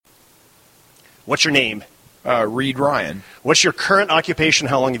What's your name? Reed Ryan. What's your current occupation?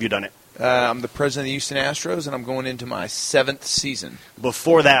 How long have you done it? I'm the president of the Houston Astros, and I'm going into my 7th season.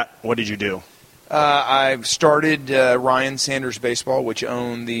 Before that, what did you do? I've started Ryan Sanders Baseball, which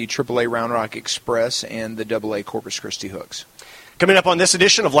owned the AAA Round Rock Express and the AA Corpus Christi Hooks. Coming up on this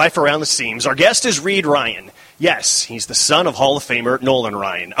edition of Life Around the Seams, our guest is Reed Ryan. Yes, he's the son of Hall of Famer Nolan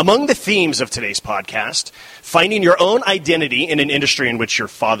Ryan. Among the themes of today's podcast, finding your own identity in an industry in which your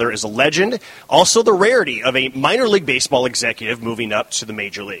father is a legend, also the rarity of a minor league baseball executive moving up to the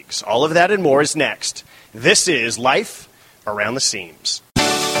major leagues. All of that and more is next. This is Life Around the Seams.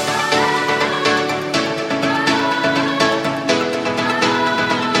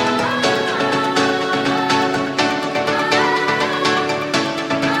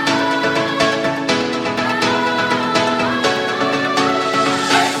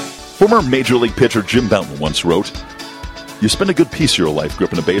 Former Major League pitcher Jim Bouton once wrote, "You spend a good piece of your life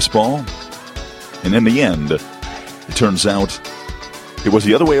gripping a baseball, and in the end, it turns out it was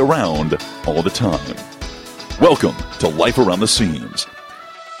the other way around all the time." Welcome to Life Around the Seams,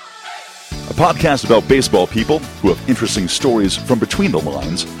 a podcast about baseball people who have interesting stories from between the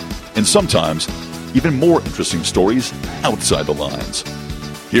lines, and sometimes even more interesting stories outside the lines.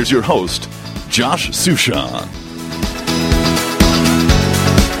 Here's your host, Josh Suchan.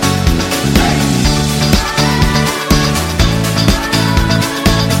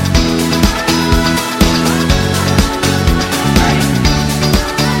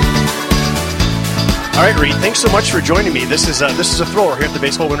 All right, Reed, thanks so much for joining me. This is a thrower here at the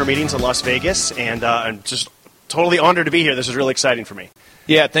Baseball Winter Meetings in Las Vegas, and I'm just totally honored to be here. This is really exciting for me.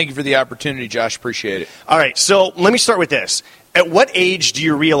 Yeah, thank you for the opportunity, Josh. Appreciate it. All right, so let me start with this. At what age do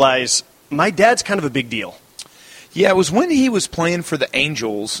you realize my dad's kind of a big deal? Yeah, it was when he was playing for the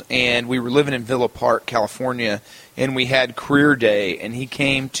Angels, and we were living in Villa Park, California, and we had career day, and he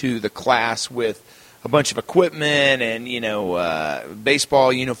came to the class with a bunch of equipment and,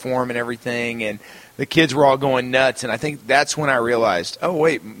 baseball uniform and everything, and the kids were all going nuts, and I think that's when I realized, oh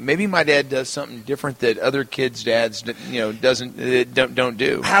wait, maybe my dad does something different that other kids' dads, don't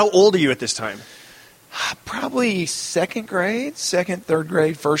do. How old are you at this time? Probably second, third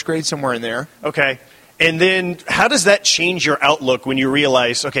grade, first grade, somewhere in there. Okay, and then how does that change your outlook when you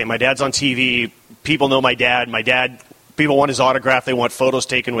realize, okay, my dad's on TV, people know my dad, people want his autograph, they want photos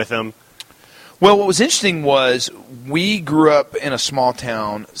taken with him. Well, what was interesting was we grew up in a small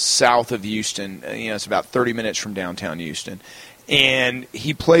town south of Houston. It's about 30 minutes from downtown Houston. And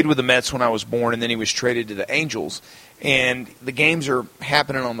he played with the Mets when I was born, and then he was traded to the Angels. And the games are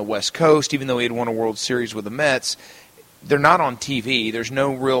happening on the West Coast, even though he had won a World Series with the Mets. They're not on TV. There's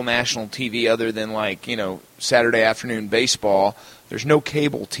no real national TV other than, Saturday afternoon baseball. There's no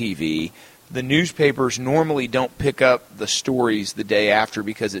cable TV. The newspapers normally don't pick up the stories the day after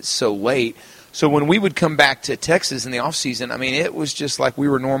because it's so late. So when we would come back to Texas in the off season, it was just like we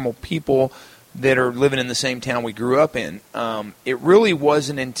were normal people that are living in the same town we grew up in. It really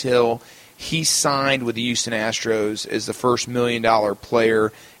wasn't until he signed with the Houston Astros as the first $1 million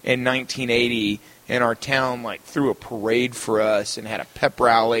player in 1980, and our town threw a parade for us and had a pep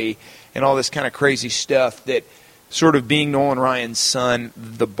rally and all this kind of crazy stuff that sort of being Nolan Ryan's son,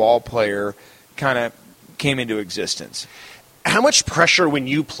 the ball player, kind of came into existence. How much pressure when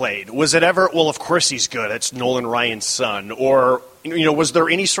you played? Was it ever, well, of course he's good, it's Nolan Ryan's son? Or, was there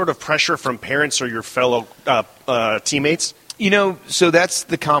any sort of pressure from parents or your fellow teammates? So that's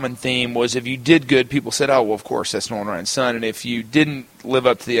the common theme was if you did good, people said, oh, well, of course, that's Nolan Ryan's son. And if you didn't live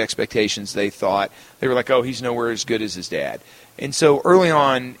up to the expectations they thought, they were like, oh, he's nowhere as good as his dad. And so early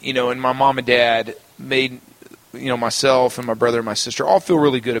on, and my mom and dad made, myself and my brother and my sister all feel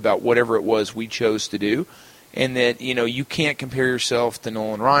really good about whatever it was we chose to do. And that, you can't compare yourself to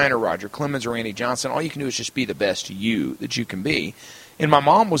Nolan Ryan or Roger Clemens or Randy Johnson. All you can do is just be the best you that you can be. And my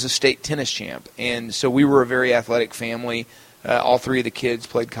mom was a state tennis champ. And so we were a very athletic family. All three of the kids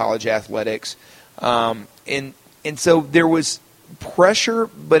played college athletics. And so there was pressure,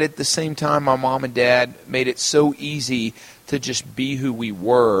 but at the same time, my mom and dad made it so easy to just be who we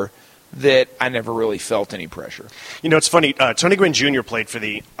were that I never really felt any pressure. It's funny. Tony Gwynn Jr. played for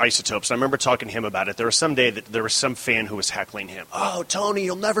the Isotopes. I remember talking to him about it. There was some day that there was some fan who was heckling him. Oh, Tony,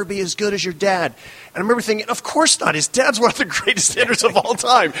 you'll never be as good as your dad. And I remember thinking, of course not. His dad's one of the greatest hitters of all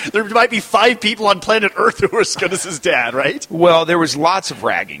time. There might be 5 people on planet Earth who are as good as his dad, right? Well, there was lots of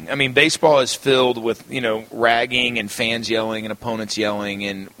ragging. Baseball is filled with, ragging and fans yelling and opponents yelling.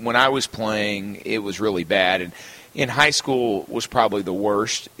 And when I was playing, it was really bad. And in high school was probably the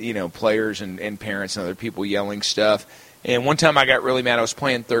worst, players and parents and other people yelling stuff. And one time I got really mad. I was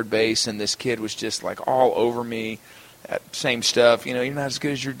playing third base, and this kid was just all over me. same stuff. You're not as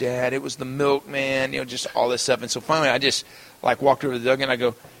good as your dad. It was the milkman. Just all this stuff. And so finally, I just walked over to the dugout and I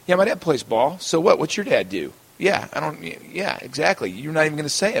go, "Yeah, my dad plays ball. So what? What's your dad do?" "Yeah, I don't. Yeah, exactly. You're not even going to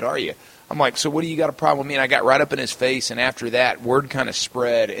say it, are you?" I'm like, "So what do you got a problem with me?" And I got right up in his face. And after that, word kind of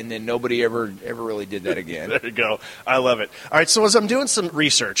spread, and then nobody ever really did that again. There you go. I love it. All right. So as I'm doing some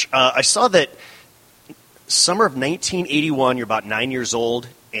research, I saw that summer of 1981, you're about 9 years old,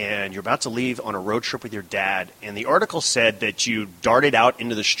 and you're about to leave on a road trip with your dad. And the article said that you darted out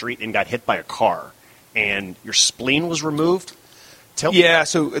into the street and got hit by a car, and your spleen was removed. Yeah,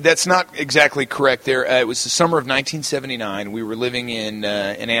 so that's not exactly correct there. It was the summer of 1979. We were living in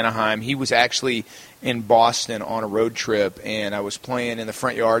Anaheim. He was actually in Boston on a road trip, and I was playing in the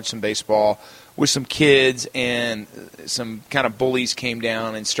front yard some baseball with some kids, and some kind of bullies came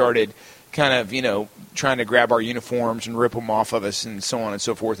down and started kind of, trying to grab our uniforms and rip them off of us and so on and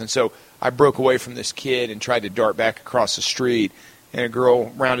so forth. And so I broke away from this kid and tried to dart back across the street, and a girl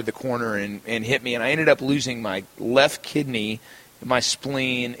rounded the corner and hit me, and I ended up losing my left kidney, my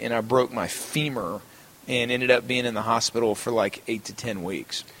spleen, and I broke my femur and ended up being in the hospital for 8 to 10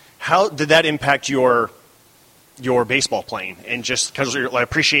 weeks. How did that impact your baseball playing and just because of your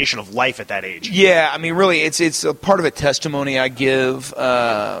appreciation of life at that age? Yeah, I mean, really, it's a part of a testimony I give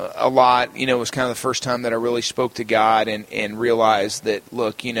a lot. It was kind of the first time that I really spoke to God and realized that,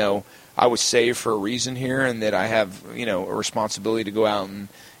 look, I was saved for a reason here, and that I have, a responsibility to go out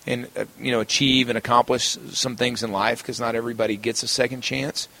and achieve and accomplish some things in life, because not everybody gets a second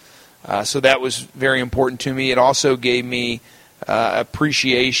chance. So that was very important to me. It also gave me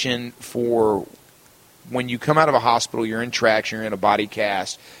appreciation for when you come out of a hospital, you're in traction, you're in a body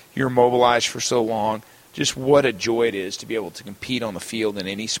cast, you're mobilized for so long, just what a joy it is to be able to compete on the field in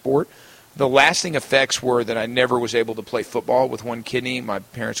any sport. The lasting effects were that I never was able to play football with one kidney. My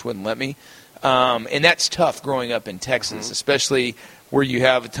parents wouldn't let me. And that's tough growing up in Texas, especially where you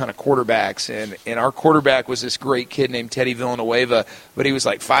have a ton of quarterbacks. And our quarterback was this great kid named Teddy Villanueva, but he was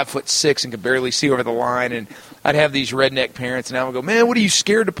 5'6" and could barely see over the line. And I'd have these redneck parents, and I would go, "Man, what are you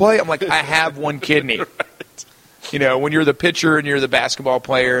scared to play?" I'm like, "I have one kidney." Right. When you're the pitcher and you're the basketball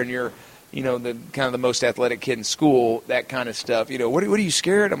player and you're, the kind of the most athletic kid in school, that kind of stuff. What are you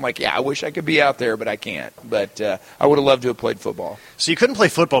scared? I'm like, "Yeah, I wish I could be out there, but I can't." But I would have loved to have played football. So you couldn't play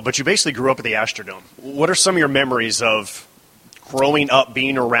football, but you basically grew up at the Astrodome. What are some of your memories of growing up,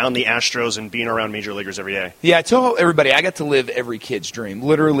 being around the Astros and being around major leaguers every day? Yeah, I tell everybody I got to live every kid's dream,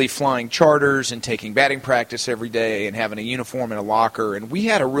 literally flying charters and taking batting practice every day and having a uniform and a locker. And we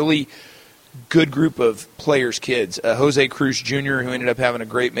had a really good group of players, kids. Jose Cruz Jr., who ended up having a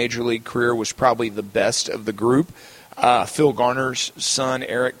great major league career, was probably the best of the group. Phil Garner's son,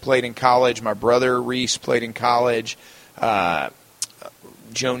 Eric, played in college. My brother, Reese, played in college. Joe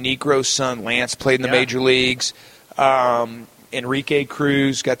Niekro's son, Lance, played in the major leagues. Enrique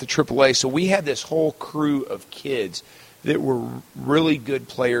Cruz got the AAA. So we had this whole crew of kids that were really good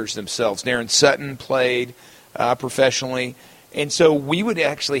players themselves. Darren Sutton played professionally. And so we would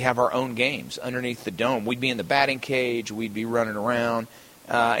actually have our own games underneath the dome. We'd be in the batting cage. We'd be running around.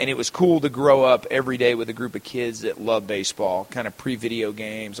 And it was cool to grow up every day with a group of kids that love baseball, kind of pre-video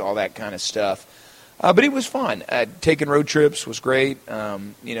games, all that kind of stuff. But it was fun. Taking road trips was great.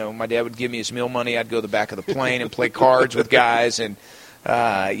 My dad would give me his meal money. I'd go to the back of the plane and play cards with guys. And,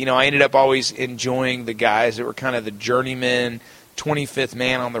 I ended up always enjoying the guys that were kind of the journeyman, 25th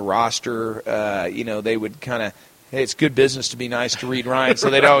man on the roster. They would kind of, hey, it's good business to be nice to Reed Ryan, so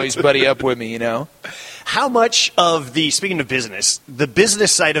they'd always buddy up with me, How much of speaking of business, the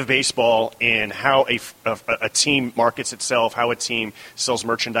business side of baseball and how a team markets itself, how a team sells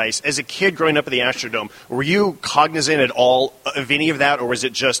merchandise, as a kid growing up at the Astrodome, were you cognizant at all of any of that, or was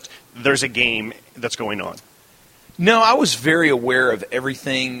it just there's a game that's going on? No, I was very aware of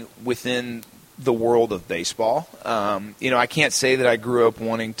everything within the world of baseball. I can't say that I grew up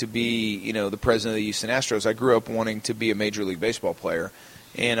wanting to be, the president of the Houston Astros. I grew up wanting to be a Major League Baseball player.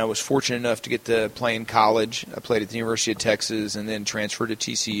 And I was fortunate enough to get to play in college. I played at the University of Texas and then transferred to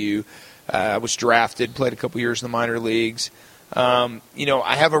TCU. I was drafted, played a couple years in the minor leagues. I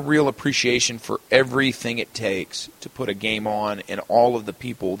have a real appreciation for everything it takes to put a game on and all of the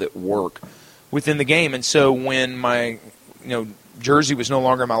people that work within the game. And so when my, jersey was no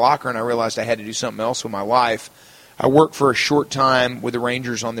longer in my locker and I realized I had to do something else with my life, I worked for a short time with the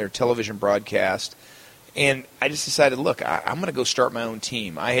Rangers on their television broadcast. And I just decided, look, I'm going to go start my own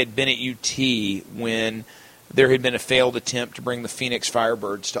team. I had been at UT when there had been a failed attempt to bring the Phoenix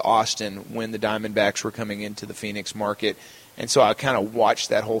Firebirds to Austin when the Diamondbacks were coming into the Phoenix market. And so I kind of watched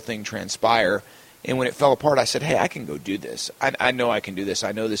that whole thing transpire. And when it fell apart, I said, hey, I can go do this. I know I can do this.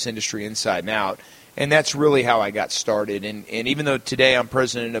 I know this industry inside and out. And that's really how I got started. And even though today I'm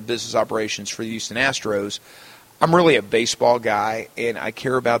president of business operations for the Houston Astros, I'm really a baseball guy, and I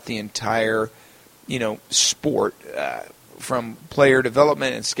care about the entire, sport, from player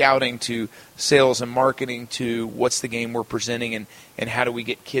development and scouting to sales and marketing to what's the game we're presenting and how do we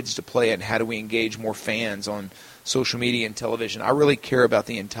get kids to play it and how do we engage more fans on social media and television. I really care about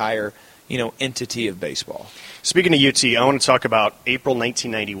the entire, entity of baseball. Speaking of UT, I want to talk about April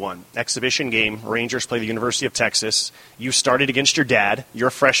 1991. Exhibition game, Rangers play the University of Texas. You started against your dad. You're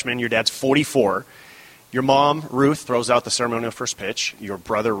a freshman. Your dad's 44. Your mom, Ruth, throws out the ceremonial first pitch. Your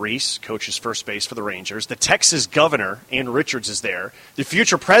brother, Reese, coaches first base for the Rangers. The Texas governor, Ann Richards, is there. The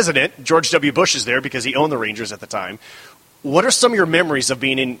future president, George W. Bush, is there because he owned the Rangers at the time. What are some of your memories of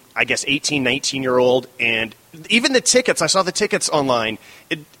being in, 18, 19-year-old? And even the tickets, I saw the tickets online.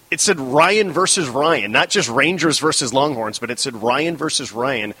 It said Ryan versus Ryan, not just Rangers versus Longhorns, but it said Ryan versus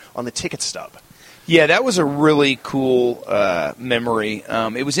Ryan on the ticket stub. Yeah, that was a really cool memory.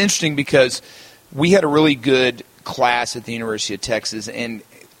 It was interesting because we had a really good class at the University of Texas, and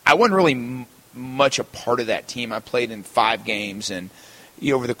I wasn't really much a part of that team. I played in 5 games and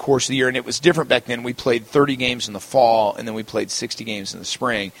over the course of the year, and it was different back then. We played 30 games in the fall, and then we played 60 games in the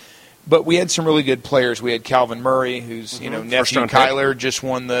spring. But we had some really good players. We had Calvin Murray, who's nephew Kyler, just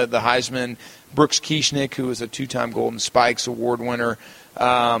won the Heisman. Brooks Kieschnick, who was a 2-time Golden Spikes Award winner.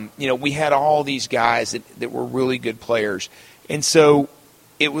 We had all these guys that were really good players, and so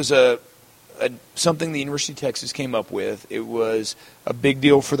it was something the University of Texas came up with. It was a big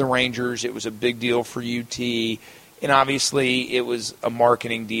deal for the Rangers. It was a big deal for UT. And obviously it was a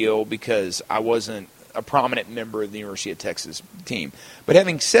marketing deal because I wasn't a prominent member of the University of Texas team. But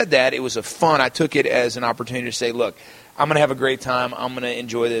having said that, it was I took it as an opportunity to say, look, I'm going to have a great time. I'm going to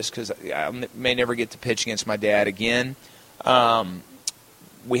enjoy this because I may never get to pitch against my dad again.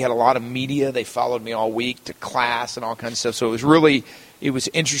 We had a lot of media. They followed me all week to class and all kinds of stuff. So it was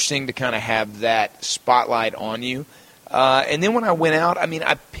interesting to kind of have that spotlight on you. And then when I went out,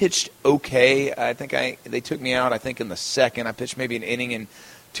 I pitched okay. They took me out, in the second. I pitched maybe an inning and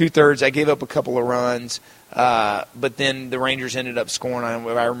 2/3. I gave up a couple of runs. But then the Rangers ended up scoring,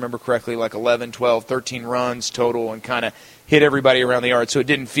 if I remember correctly, like 11, 12, 13 runs total and kind of hit everybody around the yard. So it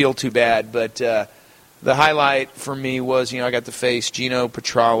didn't feel too bad. But the highlight for me was, I got to face Gino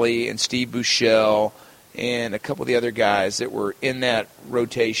Petralli and Steve Buechele and a couple of the other guys that were in that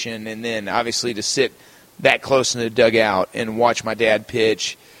rotation. And then obviously to sit that close in the dugout and watch my dad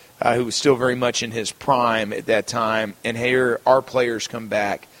pitch, who was still very much in his prime at that time, and hear our players come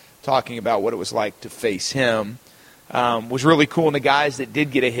back talking about what it was like to face him was really cool. And the guys that did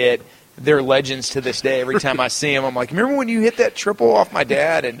get a hit, they're legends to this day. Every time I see them, I'm like, remember when you hit that triple off my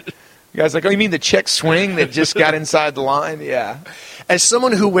dad? And the guy's like, oh, you mean the check swing that just got inside the line? Yeah. As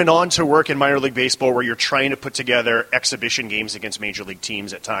someone who went on to work in minor league baseball where you're trying to put together exhibition games against major league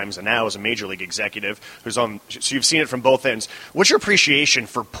teams at times, and now as a major league executive so you've seen it from both ends, what's your appreciation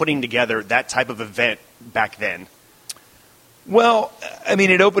for putting together that type of event back then? Well,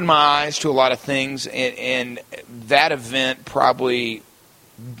 it opened my eyes to a lot of things, and that event, probably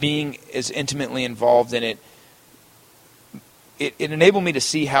being as intimately involved in it, it enabled me to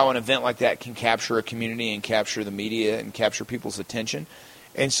see how an event like that can capture a community and capture the media and capture people's attention.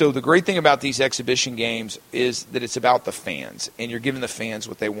 And so the great thing about these exhibition games is that it's about the fans, and you're giving the fans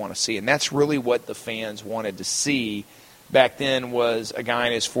what they want to see. And that's really what the fans wanted to see back then, was a guy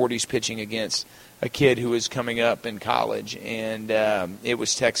in his 40s pitching against a kid who was coming up in college. And it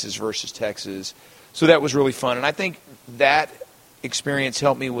was Texas versus Texas. So that was really fun. And I think that experience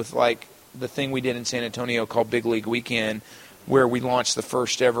helped me with, the thing we did in San Antonio called Big League Weekend, where we launched the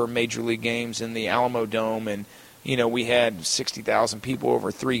first ever major league games in the Alamo Dome, and we had 60,000 people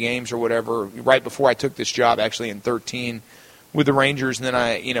over 3 games or whatever. Right before I took this job, actually in 2013, with the Rangers, and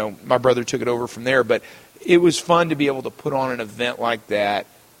then my brother took it over from there. But it was fun to be able to put on an event like that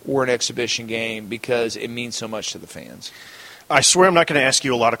or an exhibition game because it means so much to the fans. I swear I'm not going to ask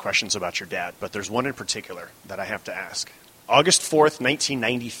you a lot of questions about your dad, but there's one in particular that I have to ask. August 4th,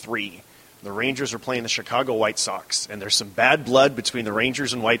 1993. The Rangers are playing the Chicago White Sox, and there's some bad blood between the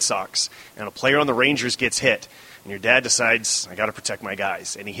Rangers and White Sox, and a player on the Rangers gets hit, and your dad decides, I got to protect my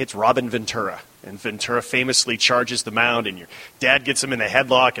guys, and he hits Robin Ventura, and Ventura famously charges the mound, and your dad gets him in the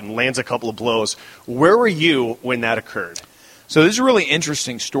headlock and lands a couple of blows. Where were you when that occurred? So this is a really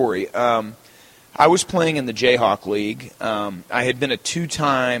interesting story. I was playing in the Jayhawk League. I had been a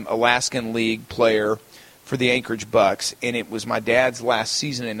 2-time Alaskan League player for the Anchorage Bucks, and it was my dad's last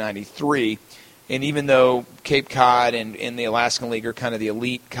season in '93. And even though Cape Cod and the Alaskan League are kind of the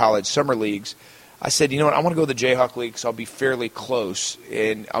elite college summer leagues, I said, you know what, I want to go to the Jayhawk League because I'll be fairly close,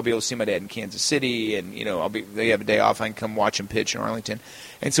 and I'll be able to see my dad in Kansas City, and, they have a day off. I can come watch him pitch in Arlington.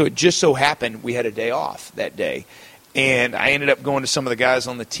 And so it just so happened we had a day off that day. And I ended up going to some of the guys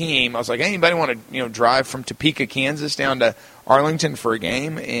on the team. I was like, hey, anybody want to drive from Topeka, Kansas down to Arlington for a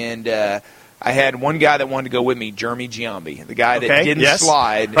game? And I had one guy that wanted to go with me, Jeremy Giambi, the guy that didn't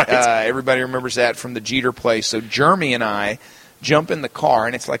slide. Right. Everybody remembers that from the Jeter place. So Jeremy and I jump in the car,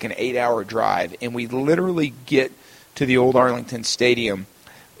 and it's like an 8-hour drive, and we literally get to the old Arlington Stadium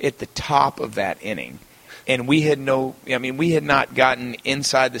at the top of that inning. And we had not gotten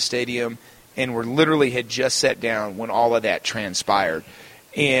inside the stadium, and we literally had just sat down when all of that transpired.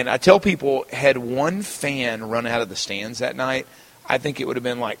 And I tell people, had one fan run out of the stands that night, I think it would have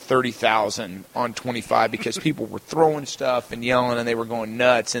been like 30,000 on 25 because people were throwing stuff and yelling, and they were going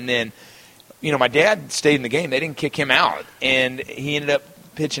nuts. And then, my dad stayed in the game. They didn't kick him out, and he ended up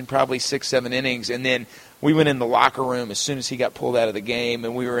pitching probably 6-7 innings. And then we went in the locker room as soon as he got pulled out of the game,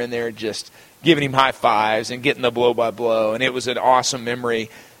 and we were in there just giving him high fives and getting the blow-by-blow. And it was an awesome memory,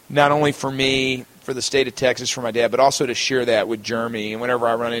 not only for me, for the state of Texas, for my dad, but also to share that with Jeremy. And whenever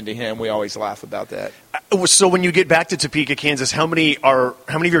I run into him, we always laugh about that. So when you get back to Topeka, Kansas, how many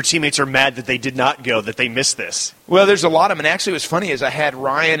of your teammates are mad that they did not go, that they missed this? Well, there's a lot of them. And actually, what's funny is I had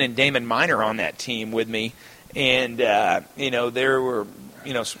Ryan and Damon Minor on that team with me. And, there were,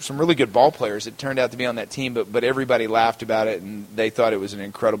 some really good ball players that turned out to be on that team, but everybody laughed about it, and they thought it was an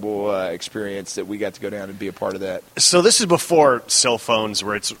incredible experience that we got to go down and be a part of that. So this is before cell phones,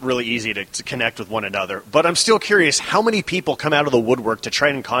 where it's really easy to connect with one another. But I'm still curious, how many people come out of the woodwork to try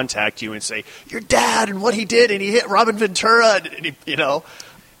and contact you and say, your dad and what he did, and he hit Robin Ventura, and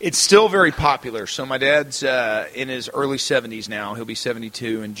It's still very popular. So my dad's in his early 70s now. He'll be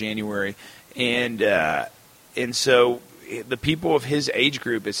 72 in January. And so the people of his age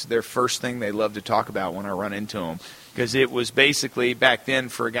group, it's their first thing they love to talk about when I run into them. Because it was basically, back then,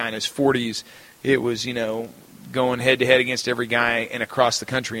 for a guy in his 40s, it was, going head-to-head against every guy and across the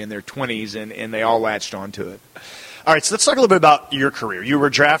country in their 20s, and they all latched onto it. All right, so let's talk a little bit about your career. You were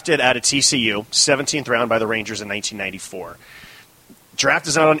drafted out of TCU, 17th round by the Rangers in 1994. Draft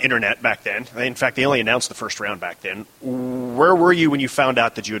is not on internet back then. In fact, they only announced the first round back then. Where were you when you found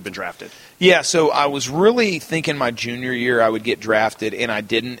out that you had been drafted? Yeah, so I was really thinking my junior year I would get drafted, and I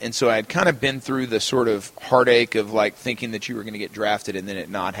didn't. And so I had kind of been through the sort of heartache of like thinking that you were going to get drafted and then it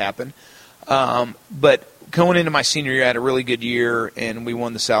not happen. But going into my senior year, I had a really good year, and we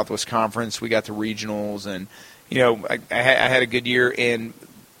won the Southwest Conference. We got to regionals, and I had a good year. In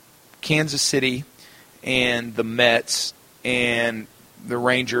Kansas City and the Mets and the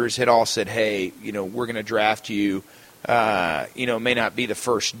Rangers had all said, hey, we're going to draft you. It may not be the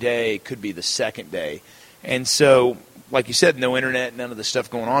first day, it could be the second day. And so, like you said, no internet, none of the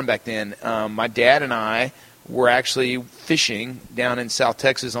stuff going on back then. My dad and I were actually fishing down in South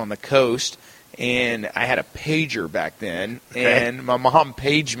Texas on the coast, and I had a pager back then, and my mom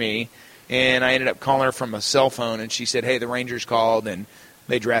paged me, and I ended up calling her from a cell phone, and she said, hey, the Rangers called, and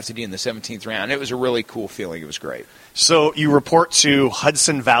they drafted you in the 17th round. It was a really cool feeling. It was great. So you report to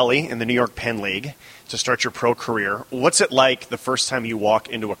Hudson Valley in the New York Penn League to start your pro career. What's it like the first time you walk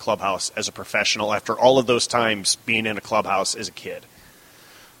into a clubhouse as a professional after all of those times being in a clubhouse as a kid?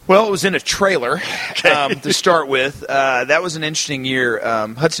 Well, it was in a trailer to start with. That was an interesting year.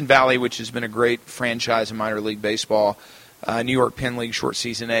 Hudson Valley, which has been a great franchise in minor league baseball, New York Penn League short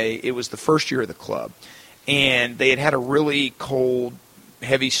season A, it was the first year of the club. And they had a really cold,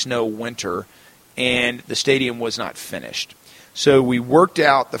 heavy snow winter, and the stadium was not finished. So we worked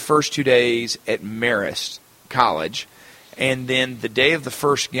out the first 2 days at Marist College, and then the day of the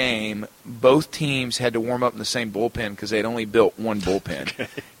first game, both teams had to warm up in the same bullpen because they'd only built one bullpen. Okay.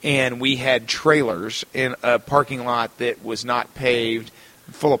 And we had trailers in a parking lot that was not paved,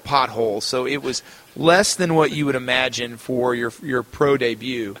 full of potholes. So it was less than what you would imagine for your pro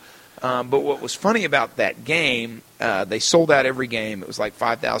debut. But what was funny about that game, they sold out every game. It was like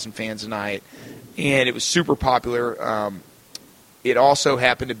 5,000 fans a night, and it was super popular. It also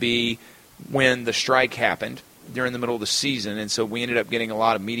happened to be when the strike happened during the middle of the season, and so we ended up getting a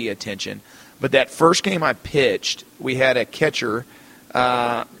lot of media attention. But that first game I pitched, we had a catcher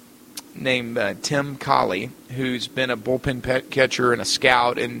named Tim Colley, who's been a bullpen catcher and a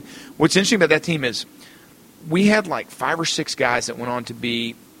scout. And what's interesting about that team is we had like 5 or 6 guys that went on to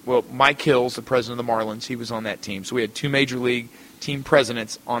be, well, Mike Hills, the president of the Marlins, he was on that team. So we had 2 major league team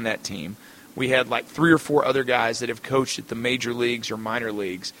presidents on that team. We had like 3 or 4 other guys that have coached at the major leagues or minor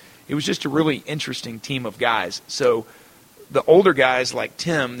leagues. It was just a really interesting team of guys. So the older guys like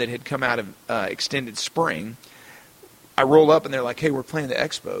Tim that had come out of extended spring, I roll up and they're like, hey, we're playing the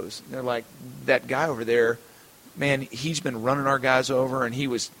Expos. And they're like, that guy over there, man, he's been running our guys over, and he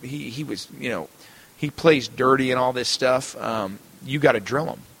was he plays dirty and all this stuff. You got to drill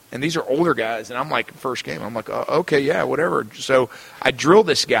him. And these are older guys, and I'm like, first game, I'm like, oh, okay, yeah, whatever. So I drill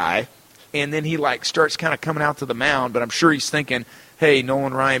this guy, and then he like starts kind of coming out to the mound, but I'm sure he's thinking, hey,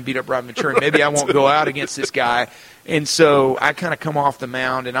 Nolan Ryan beat up Rob Ventura. Maybe I won't go out against this guy. And so I kind of come off the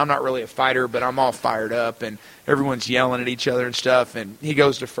mound, and I'm not really a fighter, but I'm all fired up, and everyone's yelling at each other and stuff, and he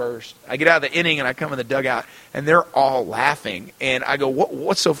goes to first. I get out of the inning, and I come in the dugout, and they're all laughing. And I go,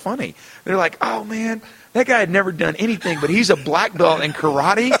 what's so funny? They're like, oh, man, that guy had never done anything, but he's a black belt in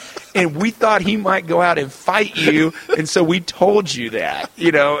karate, and we thought he might go out and fight you, and so we told you that,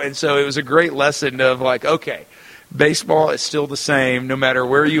 And so it was a great lesson of like, okay, baseball is still the same no matter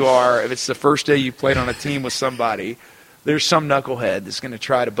where you are. If it's the first day you played on a team with somebody, there's some knucklehead that's going to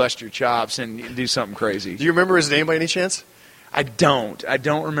try to bust your chops and do something crazy. Do you remember his name by any chance? I don't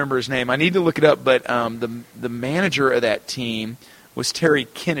remember his name. I need to look it up, but the manager of that team was Terry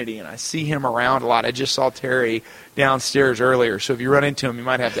Kennedy, and I see him around a lot. I just saw Terry downstairs earlier, so if you run into him, you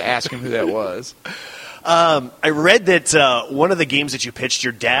might have to ask him who that was. I read that one of the games that you pitched,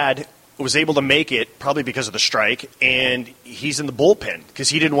 your dad was able to make it probably because of the strike, and he's in the bullpen because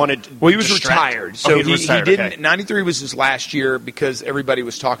he didn't want to. Well, he was retired, so he didn't. Okay. 93 was his last year because everybody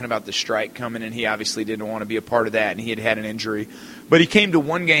was talking about the strike coming, and he obviously didn't want to be a part of that, and he had an injury. But he came to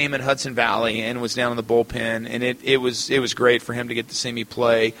one game in Hudson Valley and was down in the bullpen, and it was great for him to get to see me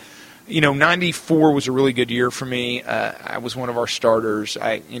play. 94 was a really good year for me. I was one of our starters.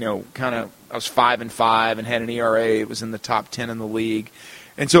 I was 5-5 and had an ERA. It was in the top 10 in the league.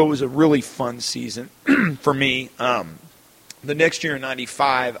 And so it was a really fun season for me. The next year in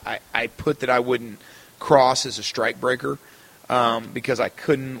 95, I put that I wouldn't cross as a strike breaker because I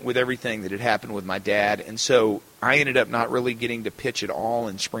couldn't with everything that had happened with my dad. And so I ended up not really getting to pitch at all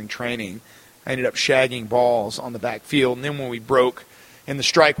in spring training. I ended up shagging balls on the back field. And then when we broke and the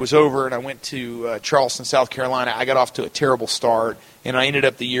strike was over and I went to Charleston, South Carolina, I got off to a terrible start. And I ended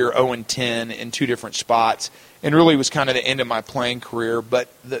up the year 0-10 in two different spots. And really was kind of the end of my playing career. But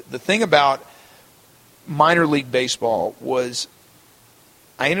the thing about minor league baseball was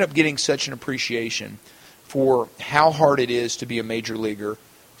I ended up getting such an appreciation for how hard it is to be a major leaguer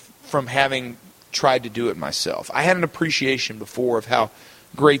from having tried to do it myself. I had an appreciation before of how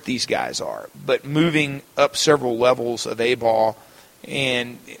great these guys are. But moving up several levels of A-ball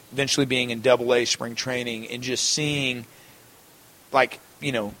and eventually being in Double-A spring training and just seeing,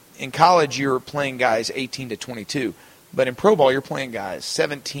 in college, you're playing guys 18 to 22, but in pro ball, you're playing guys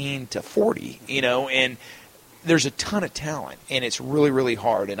 17 to 40, and there's a ton of talent, and it's really, really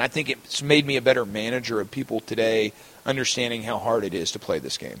hard. And I think it's made me a better manager of people today, understanding how hard it is to play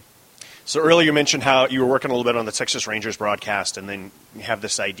this game. So earlier you mentioned how you were working a little bit on the Texas Rangers broadcast, and then you have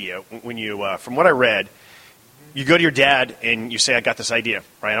this idea. When you, from what I read, you go to your dad and you say, I got this idea,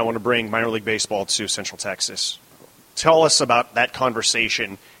 right? I want to bring minor league baseball to Central Texas. Tell us about that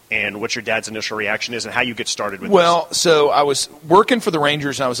conversation and what your dad's initial reaction is and how you get started with this. Well, so I was working for the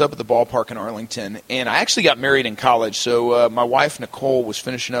Rangers, and I was up at the ballpark in Arlington, and I actually got married in college. So my wife, Nicole, was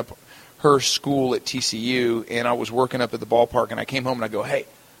finishing up her school at TCU, and I was working up at the ballpark, and I came home and I go, hey,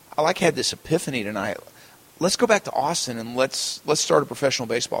 I had this epiphany tonight. Let's go back to Austin and let's start a professional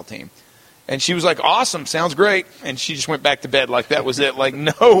baseball team. And she was like, awesome, sounds great. And she just went back to bed like that was it. Like,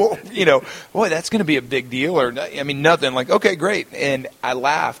 no, boy, that's going to be a big deal. Or, nothing. Like, okay, great. And I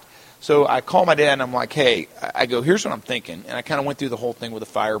laughed. So I called my dad and I'm like, hey, I go, here's what I'm thinking. And I kind of went through the whole thing with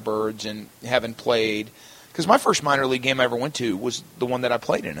the Firebirds and having played. Because my first minor league game I ever went to was the one that I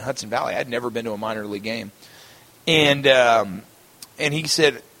played in Hudson Valley. I'd never been to a minor league game. And he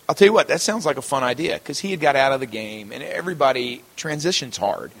said, I'll tell you what, that sounds like a fun idea, because he had got out of the game, and everybody transitions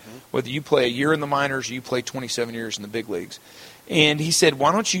hard, whether you play a year in the minors or you play 27 years in the big leagues. And he said,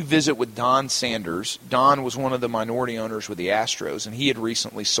 why don't you visit with Don Sanders? Don was one of the minority owners with the Astros, and he had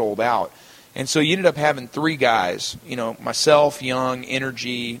recently sold out. And so you ended up having three guys, myself, Young,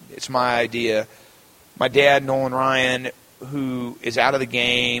 Energy, it's my idea, my dad, Nolan Ryan, who is out of the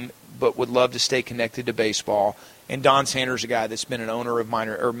game but would love to stay connected to baseball, and Don Sanders, a guy that's been an owner of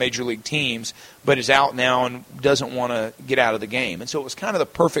minor or major league teams, but is out now and doesn't want to get out of the game. And so it was kind of the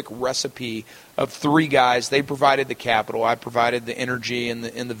perfect recipe of three guys. They provided the capital, I provided the energy and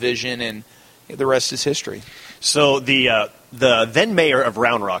the vision, and the rest is history. So the then mayor of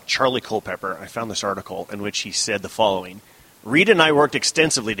Round Rock, Charlie Culpepper, I found this article in which he said the following: Reed and I worked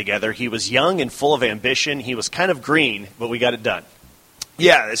extensively together. He was young and full of ambition. He was kind of green, but we got it done.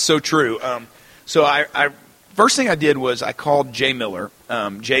 Yeah, it's so true. So I first thing I did was I called Jay Miller.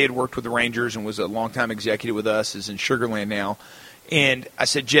 Jay had worked with the Rangers and was a longtime executive with us, is in Sugar Land now. And I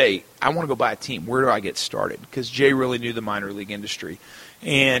said, Jay, I want to go buy a team. Where do I get started? Because Jay really knew the minor league industry.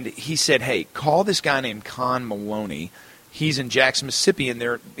 And he said, hey, call this guy named Con Maloney. He's in Jackson, Mississippi,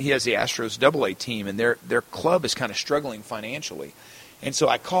 and he has the Astros AA team, and their club is kind of struggling financially. And so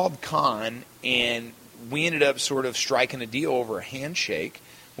I called Con, and we ended up sort of striking a deal over a handshake.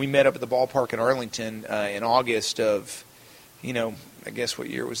 We met up at the ballpark in Arlington in August of, I guess what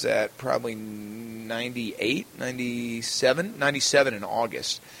year was that? Probably 98, 97 in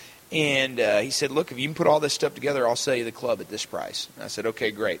August. And he said, look, if you can put all this stuff together, I'll sell you the club at this price. And I said,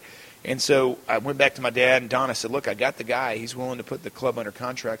 okay, great. And so I went back to my dad and Don. I said, look, I got the guy. He's willing to put the club under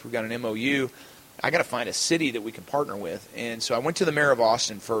contract. We've got an MOU. I got to find a city that we can partner with. And so I went to the mayor of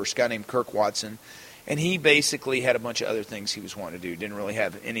Austin first, a guy named Kirk Watson. And he basically had a bunch of other things he was wanting to do. Didn't really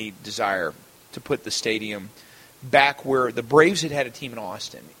have any desire to put the stadium back where the Braves had a team in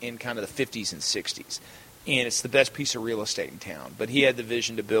Austin in kind of the 50s and 60s. And it's the best piece of real estate in town. But he had the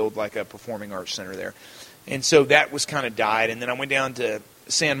vision to build like a performing arts center there. And so that was kind of died. And then I went down to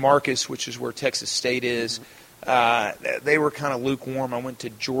San Marcos, which is where Texas State is. They were kind of lukewarm. I went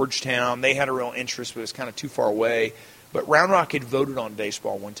to Georgetown. They had a real interest, but it was kind of too far away. But Round Rock had voted on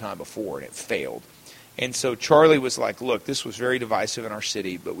baseball one time before, and it failed. And so Charlie was like, look, this was very divisive in our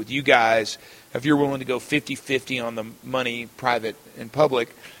city, but with you guys, if you're willing to go 50-50 on the money, private and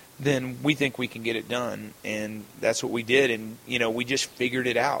public, then we think we can get it done. And that's what we did. And, we just figured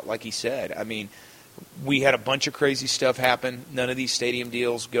it out, like he said. I mean, we had a bunch of crazy stuff happen. None of these stadium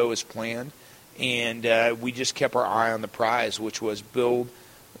deals go as planned. And we just kept our eye on the prize, which was build,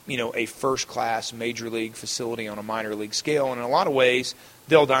 a first-class major league facility on a minor league scale. And in a lot of ways,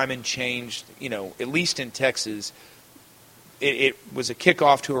 Dell Diamond changed, at least in Texas, it was a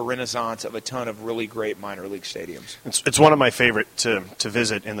kickoff to a renaissance of a ton of really great minor league stadiums. It's one of my favorite to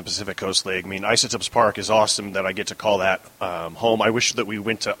visit in the Pacific Coast League. I mean, Isotopes Park is awesome that I get to call that home. I wish that we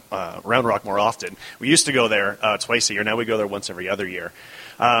went to Round Rock more often. We used to go there twice a year. Now we go there once every other year.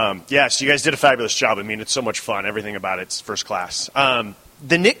 So you guys did a fabulous job. I mean, it's so much fun. Everything about it's first class.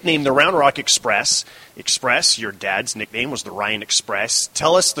 The nickname, the Round Rock Express, your dad's nickname was the Ryan Express.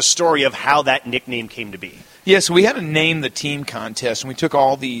 Tell us the story of how that nickname came to be. Yeah, so we had to name the team contest, and we took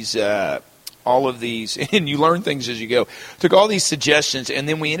all of these, and you learn things as you go. Took all these suggestions, and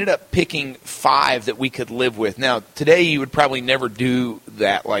then we ended up picking 5 that we could live with. Now, today you would probably never do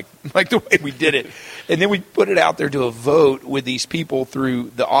that like the way we did it. And then we put it out there to a vote with these people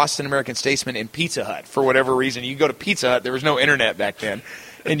through the Austin American-Statesman and Pizza Hut. For whatever reason, you go to Pizza Hut, there was no internet back then,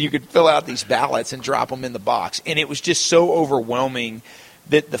 and you could fill out these ballots and drop them in the box. And it was just so overwhelming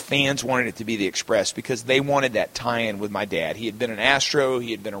that the fans wanted it to be the Express because they wanted that tie-in with my dad. He had been an Astro,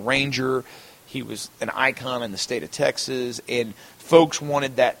 he had been a Ranger, he was an icon in the state of Texas, and folks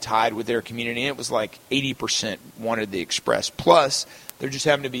wanted that tied with their community. And it was like 80% wanted the Express. Plus, there just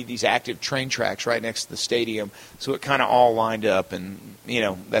happened to be these active train tracks right next to the stadium, so it kind of all lined up, and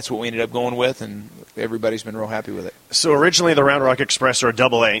that's what we ended up going with, and everybody's been real happy with it. So originally the Round Rock Express are a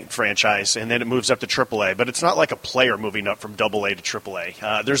AA franchise, and then it moves up to AAA, but it's not like a player moving up from AA to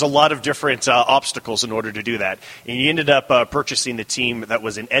AAA. There's a lot of different obstacles in order to do that, and you ended up purchasing the team that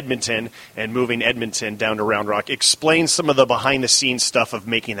was in Edmonton and moving Edmonton down to Round Rock. Explain some of the behind-the-scenes stuff of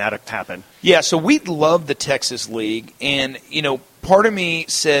making that happen. Yeah, so we love the Texas League, and, part of me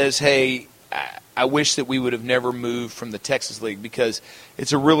says, hey, I wish that we would have never moved from the Texas League because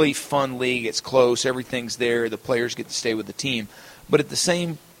it's a really fun league. It's close. Everything's there. The players get to stay with the team. But at the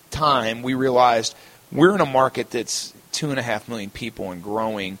same time, we realized we're in a market that's 2.5 million people and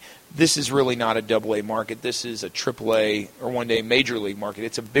growing. This is really not a AA market. This is a AAA or one-day major league market.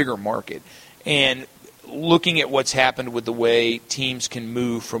 It's a bigger market. And looking at what's happened with the way teams can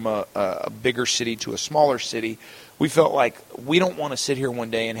move from a bigger city to a smaller city, we felt like we don't want to sit here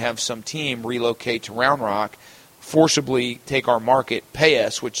one day and have some team relocate to Round Rock, forcibly take our market, pay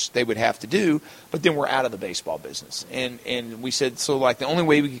us, which they would have to do, but then we're out of the baseball business. And we said, so like the only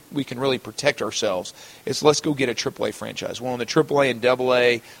way we can really protect ourselves is let's go get a AAA franchise. Well, in the AAA and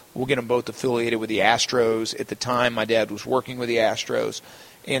AA, we'll get them both affiliated with the Astros. At the time, my dad was working with the Astros.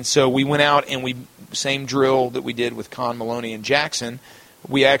 And so we went out and same drill that we did with Con Maloney and Jackson,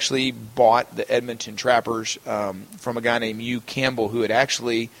 we actually bought the Edmonton Trappers from a guy named Hugh Campbell, who had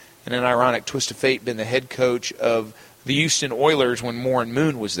actually, in an ironic twist of fate, been the head coach of the Houston Oilers when Warren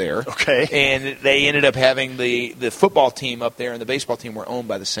Moon was there. Okay. And they ended up having the football team up there, and the baseball team were owned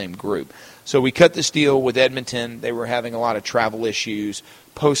by the same group. So we cut this deal with Edmonton. They were having a lot of travel issues.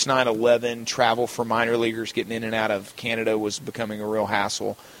 Post 9/11, travel for minor leaguers getting in and out of Canada was becoming a real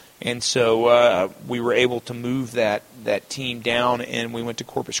hassle. And so we were able to move that team down, and we went to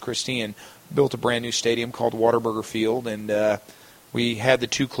Corpus Christi and built a brand new stadium called Whataburger Field. And we had the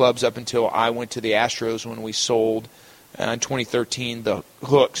two clubs up until I went to the Astros when we sold in 2013 the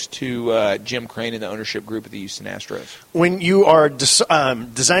Hooks to Jim Crane and the ownership group of the Houston Astros. When you are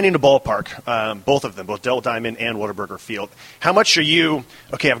designing a ballpark, both of them, both Dell Diamond and Whataburger Field, how much are you,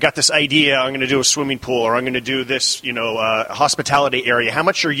 okay, I've got this idea, I'm going to do a swimming pool, or I'm going to do this, hospitality area. How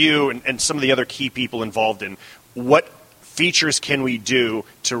much are you and some of the other key people involved in what features can we do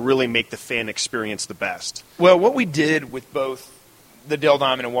to really make the fan experience the best? Well, what we did with both the Dell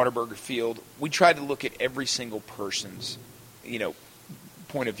Diamond and Whataburger Field, we tried to look at every single person's,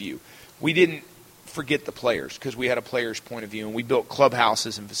 point of view. We didn't forget the players because we had a player's point of view, and we built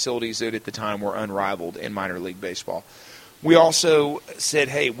clubhouses and facilities that at the time were unrivaled in minor league baseball. We also said,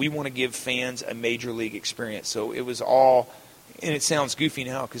 hey, we want to give fans a major league experience. So it was all, and it sounds goofy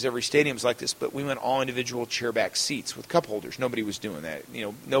now because every stadium's like this, but we went all individual chairback seats with cup holders. Nobody was doing that.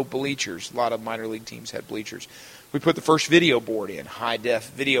 No bleachers. A lot of minor league teams had bleachers. We put the first video board in, high-def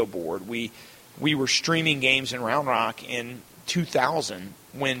video board. We were streaming games in Round Rock in 2000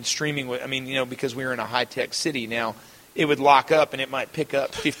 when streaming was, because we were in a high-tech city. Now, it would lock up and it might pick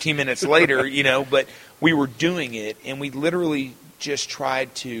up 15 minutes later, but we were doing it, and we literally just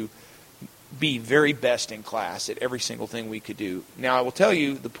tried to be very best in class at every single thing we could do. Now, I will tell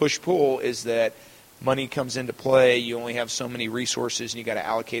you, the push-pull is that money comes into play. You only have so many resources, and you got to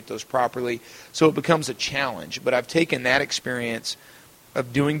allocate those properly. So it becomes a challenge. But I've taken that experience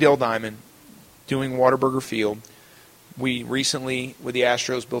of doing Dell Diamond, doing Whataburger Field. We recently, with the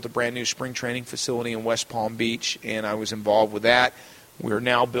Astros, built a brand new spring training facility in West Palm Beach, and I was involved with that. We're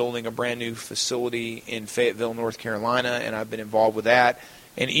now building a brand new facility in Fayetteville, North Carolina, and I've been involved with that.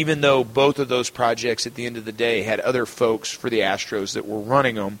 And even though both of those projects at the end of the day had other folks for the Astros that were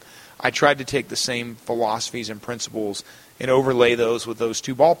running them, I tried to take the same philosophies and principles and overlay those with those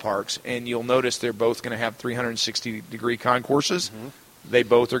two ballparks. And you'll notice they're both going to have 360-degree concourses. Mm-hmm. They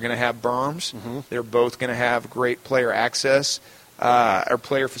both are going to have berms. Mm-hmm. They're both going to have great player access or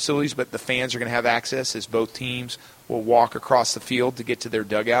player facilities, but the fans are going to have access as both teams will walk across the field to get to their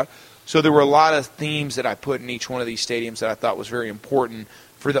dugout. So there were a lot of themes that I put in each one of these stadiums that I thought was very important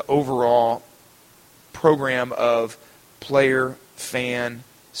for the overall program of player, fan,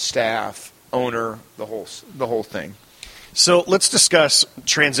 staff, owner, the whole thing. So let's discuss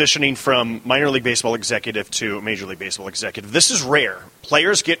transitioning from minor league baseball executive to major league baseball executive. This is rare.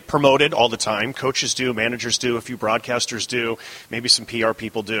 Players get promoted all the time. Coaches do, managers do, a few broadcasters do, maybe some PR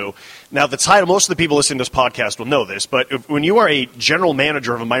people do. Now, the title, most of the people listening to this podcast will know this, but when you are a general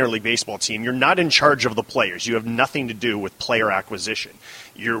manager of a minor league baseball team, you're not in charge of the players. You have nothing to do with player acquisition.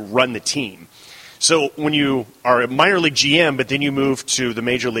 You run the team. So when you are a minor league GM, but then you move to the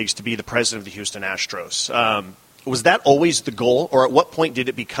major leagues to be the president of the Houston Astros, was that always the goal, or at what point did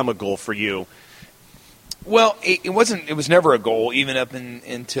it become a goal for you? Well, it wasn't. It was never a goal, even up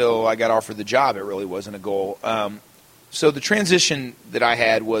until I got offered the job. It really wasn't a goal. So the transition that I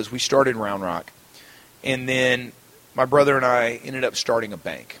had was we started Round Rock, and then my brother and I ended up starting a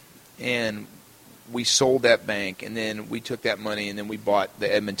bank, and we sold that bank, and then we took that money, and then we bought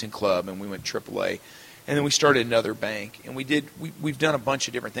the Edmonton Club, and we went AAA. And then we started another bank, and we've done a bunch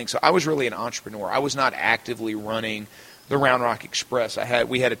of different things. So I was really an entrepreneur. I was not actively running the Round Rock Express.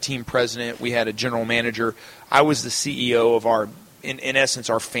 We had a team president. We had a general manager. I was the CEO of our, in essence,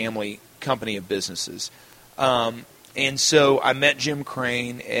 our family company of businesses. And so I met Jim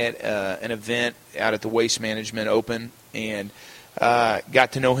Crane at an event out at the Waste Management Open and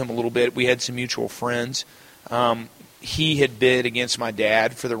got to know him a little bit. We had some mutual friends. He had bid against my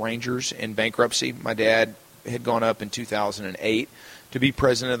dad for the Rangers in bankruptcy. My dad had gone up in 2008 to be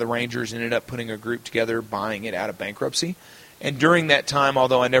president of the Rangers, ended up putting a group together, buying it out of bankruptcy. And during that time,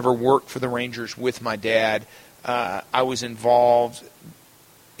 although I never worked for the Rangers with my dad, I was involved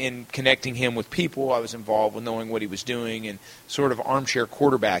in connecting him with people. I was involved with knowing what he was doing and sort of armchair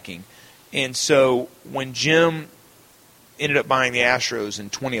quarterbacking. And so when Jim ended up buying the Astros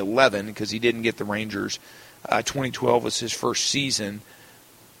in 2011, because he didn't get the Rangers, 2012 was his first season,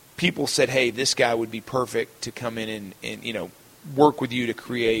 people said, hey, this guy would be perfect to come in and work with you to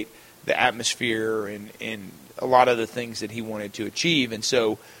create the atmosphere and a lot of the things that he wanted to achieve. And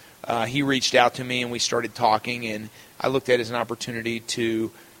so he reached out to me, and we started talking, and I looked at it as an opportunity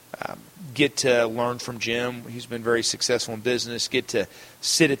to get to learn from Jim. He's been very successful in business, get to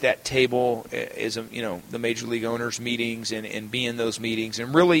sit at that table as the major league owners meetings and be in those meetings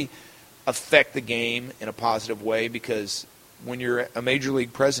and really affect the game in a positive way, because when you're a major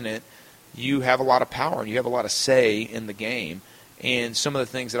league president, you have a lot of power and you have a lot of say in the game. and some of the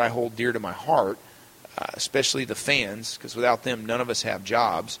things that I hold dear to my heart, especially the fans, because without them, none of us have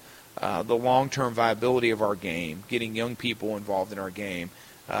jobs. The long-term viability of our game, getting young people involved in our game,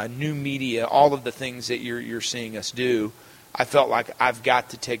 new media, all of the things that you're seeing us do. I felt like I've got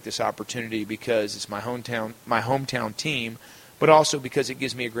to take this opportunity because it's my hometown team, but also because it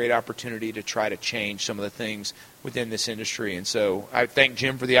gives me a great opportunity to try to change some of the things within this industry. And so I thank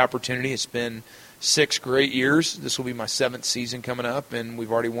Jim for the opportunity. It's been 6 great years. This will be my 7th season coming up, and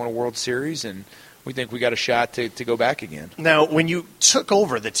we've already won a World Series, and we think we got a shot to go back again. Now, when you took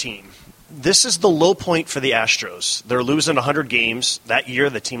over the team, this is the low point for the Astros. They're losing 100 games. That year,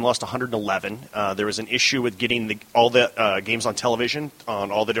 the team lost 111. There was an issue with getting all the games on television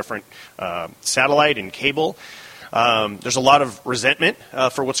on all the different satellite and cable. There's a lot of resentment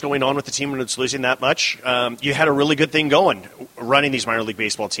for what's going on with the team when it's losing that much. You had a really good thing going running these minor league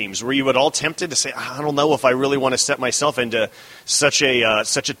baseball teams. Were you at all tempted to say, I don't know if I really want to set myself into such a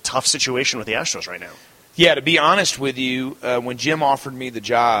tough situation with the Astros right now? Yeah, to be honest with you, when Jim offered me the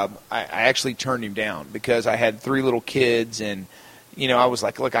job, I actually turned him down because I had 3 little kids, and I was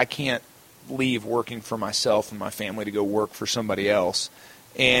like, look, I can't leave working for myself and my family to go work for somebody else.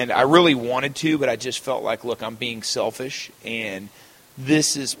 And I really wanted to, but I just felt like, look, I'm being selfish, and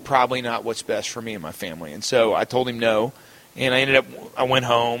this is probably not what's best for me and my family. And so I told him no, and I went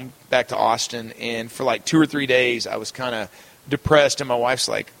home back to Austin, and for like 2 or 3 days I was kind of depressed, and my wife's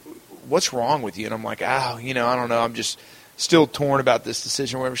like, what's wrong with you? And I'm like, I don't know. I'm just still torn about this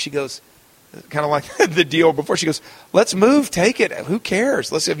decision or whatever. She goes, kind of like the deal before, she goes, let's move, take it. Who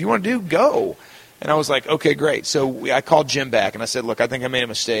cares? If you want to do, go. And I was like, okay, great. So I called Jim back, and I said, look, I think I made a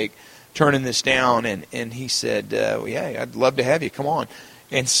mistake turning this down. And he said, yeah, I'd love to have you. Come on.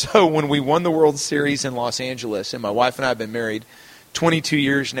 And so when we won the World Series in Los Angeles, and my wife and I have been married 22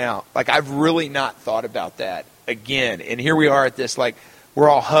 years now, I've really not thought about that again. And here we are at this, we're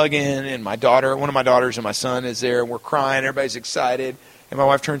all hugging, and one of my daughters and my son is there, and we're crying. Everybody's excited. And my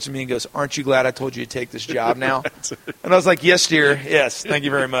wife turns to me and goes, aren't you glad I told you to take this job now? And I was like, yes, dear. Yes, thank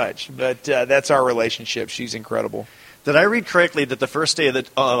you very much. But that's our relationship. She's incredible. Did I read correctly that the first day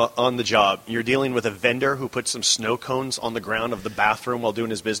on the job, you're dealing with a vendor who put some snow cones on the ground of the bathroom while doing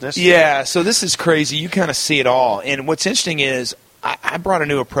his business? Yeah, so this is crazy. You kind of see it all. And what's interesting is I brought a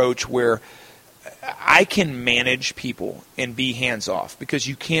new approach where I can manage people and be hands-off because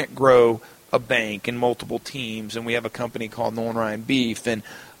you can't grow a bank and multiple teams, and we have a company called Nolan Ryan Beef and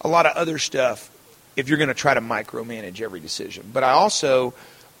a lot of other stuff if you're going to try to micromanage every decision. But I also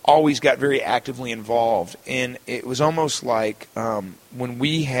always got very actively involved, and it was almost like when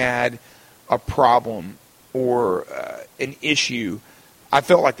we had a problem or an issue, I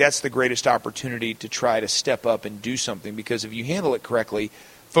felt like that's the greatest opportunity to try to step up and do something, because if you handle it correctly,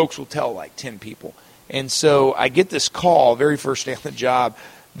 folks will tell 10 people. And so I get this call, very first day on the job,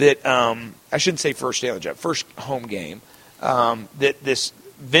 that I shouldn't say first day on the job, first home game, that this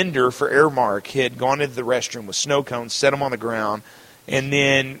vendor for Airmark had gone into the restroom with snow cones, set them on the ground, and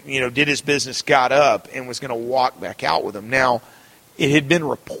then did his business, got up, and was going to walk back out with them. Now, it had been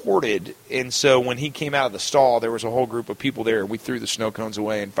reported, and so when he came out of the stall, there was a whole group of people there, and we threw the snow cones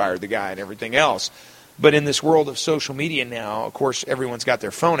away and fired the guy and everything else. But in this world of social media now, of course, everyone's got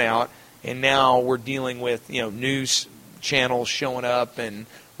their phone out, and now we're dealing with news channels showing up and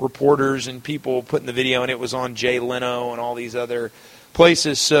reporters and people putting the video, and it was on Jay Leno and all these other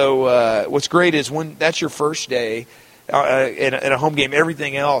places. So what's great is when that's your first day in a home game,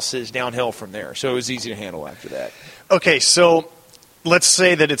 everything else is downhill from there. So it was easy to handle after that. Okay, so let's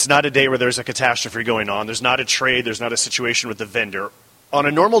say that it's not a day where there's a catastrophe going on. There's not a trade. There's not a situation with the vendor. On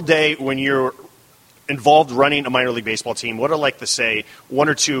a normal day when you're involved running a minor league baseball team, what are the say 1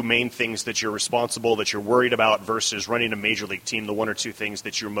 or 2 main things that you're responsible, that you're worried about, versus running a major league team, the 1 or 2 things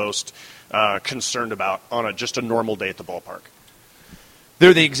that you're most concerned about on just a normal day at the ballpark?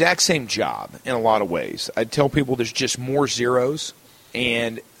 They're the exact same job in a lot of ways. I tell people there's just more zeros,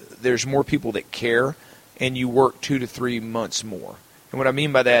 and there's more people that care, and you work 2 to 3 months more. And what I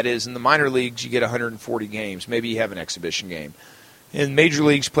mean by that is in the minor leagues you get 140 games. Maybe you have an exhibition game. In major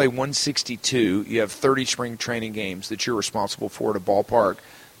leagues, play 162. You have 30 spring training games that you're responsible for at a ballpark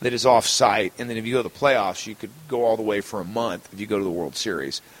that is off-site. And then if you go to the playoffs, you could go all the way for a month if you go to the World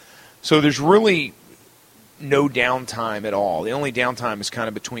Series. So there's really no downtime at all. The only downtime is kind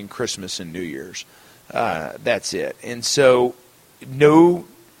of between Christmas and New Year's. That's it. And so no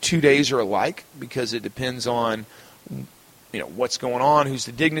 2 days are alike because it depends on what's going on, who's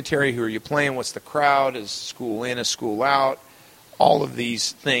the dignitary, who are you playing, what's the crowd, is school in, is school out. All of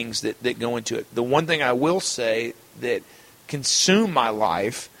these things that go into it. The one thing I will say that consumed my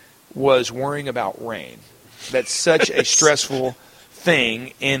life was worrying about rain. That's such a stressful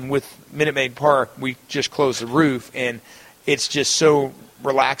thing. And with Minute Maid Park, we just closed the roof, and it's just so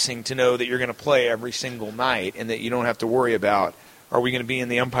relaxing to know that you're going to play every single night and that you don't have to worry about, are we going to be in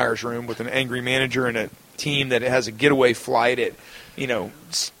the umpire's room with an angry manager and a team that has a getaway flight at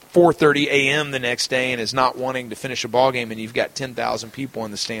 4:30 a.m. the next day and is not wanting to finish a ball game, and you've got 10,000 people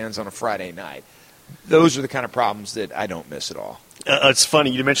in the stands on a Friday night. Those are the kind of problems that I don't miss at all. It's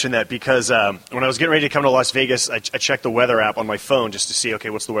funny you mentioned that because when I was getting ready to come to Las Vegas, I checked the weather app on my phone just to see, okay,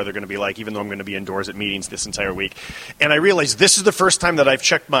 what's the weather going to be like, even though I'm going to be indoors at meetings this entire week. And I realized this is the first time that I've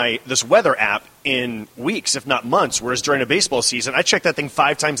checked this weather app in weeks, if not months, whereas during a baseball season, I check that thing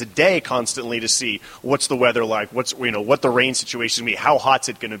 5 times a day constantly to see what's the weather like, what the rain situation will be, how hot's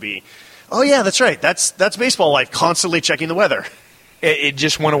it going to be. Oh, yeah, that's right. That's baseball life, constantly checking the weather. It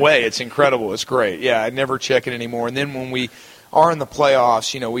just went away. It's incredible. It's great. Yeah, I never check it anymore. And then when we are in the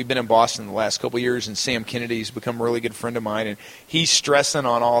playoffs, we've been in Boston the last couple of years, and Sam Kennedy's become a really good friend of mine, and he's stressing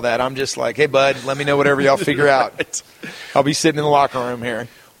on all that. I'm just like, hey, bud, let me know whatever y'all figure out. Right. I'll be sitting in the locker room here.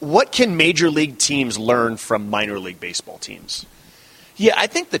 What can major league teams learn from minor league baseball teams? Yeah, I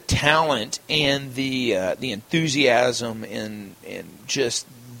think the talent and the enthusiasm and just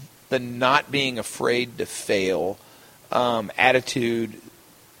the not being afraid to fail attitude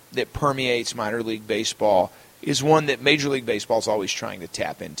that permeates minor league baseball is one that Major League Baseball is always trying to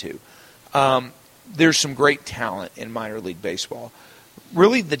tap into. There's some great talent in minor league baseball.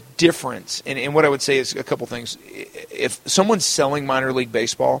 Really the difference, and what I would say is a couple things. If someone's selling minor league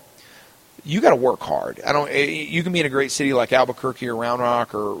baseball, you got to work hard. You can be in a great city like Albuquerque or Round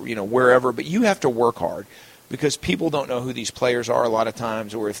Rock or wherever, but you have to work hard because people don't know who these players are a lot of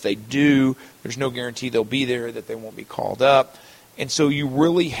times, or if they do, there's no guarantee they'll be there, that they won't be called up. And so you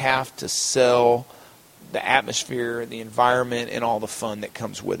really have to sell the atmosphere, the environment, and all the fun that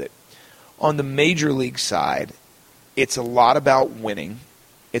comes with it. On the major league side, it's a lot about winning.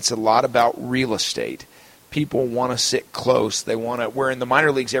 It's a lot about real estate. People want to sit close. Where in the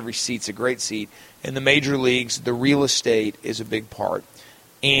minor leagues, every seat's a great seat. In the major leagues, the real estate is a big part.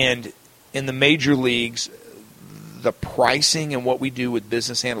 And in the major leagues, the pricing and what we do with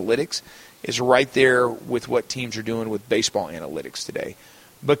business analytics is right there with what teams are doing with baseball analytics today.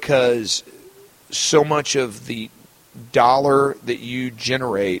 Because so much of the dollar that you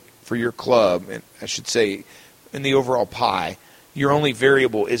generate for your club, and I should say in the overall pie, your only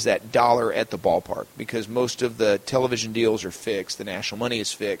variable is that dollar at the ballpark, because most of the television deals are fixed, the national money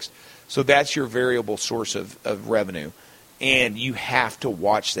is fixed. So that's your variable source of revenue. And you have to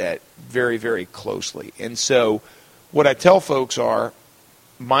watch that very, very closely. And so what I tell folks are,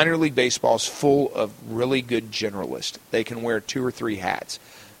 minor league baseball is full of really good generalists. They can wear 2 or 3 hats.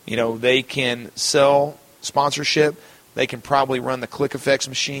 They can sell sponsorship. They can probably run the click effects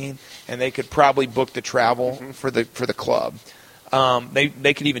machine, and they could probably book the travel for the club.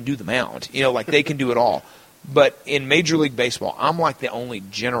 They could even do the mound. They can do it all. But in Major League Baseball, I'm like the only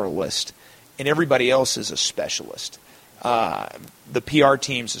generalist, and everybody else is a specialist. The PR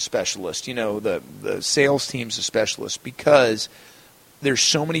team's a specialist. The sales team's a specialist, because there's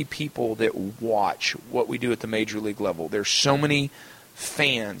so many people that watch what we do at the Major League level. There's so many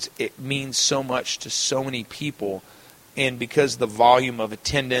fans. It means so much to so many people. And because the volume of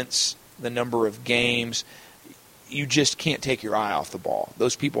attendance, the number of games, you just can't take your eye off the ball.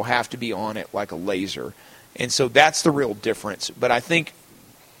 Those people have to be on it like a laser. And so that's the real difference. But I think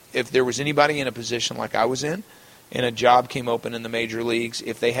if there was anybody in a position like I was in, and a job came open in the major leagues,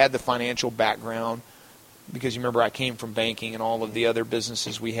 if they had the financial background, because you remember I came from banking and all of the other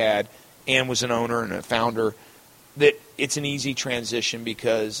businesses we had, and was an owner and a founder, that it's an easy transition,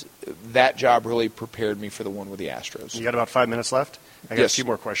 because that job really prepared me for the one with the Astros. You got about 5 minutes left? I got Yes. a few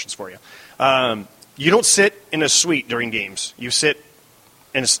more questions for you. You don't sit in a suite during games. You sit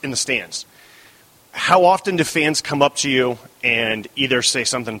in the stands. How often do fans come up to you and either say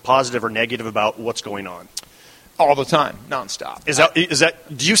something positive or negative about what's going on? All the time, nonstop. Is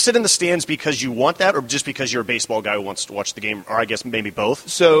that? Do you sit in the stands because you want that, or just because you're a baseball guy who wants to watch the game, or I guess maybe both?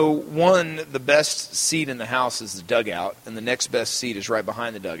 So, the best seat in the house is the dugout, and the next best seat is right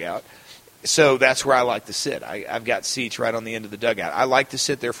behind the dugout. So that's where I like to sit. I've got seats right on the end of the dugout. I like to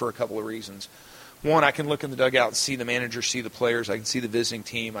sit there for a couple of reasons. One, I can look in the dugout and see the manager, see the players. I can see the visiting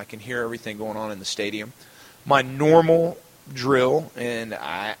team. I can hear everything going on in the stadium. My normal drill, and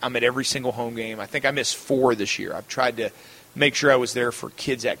I'm at every single home game. I think I missed 4 this year. I've tried to make sure I was there for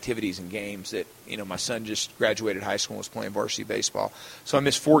kids' activities and games that, my son just graduated high school and was playing varsity baseball. So I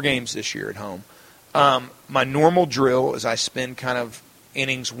missed 4 games this year at home. My normal drill is I spend kind of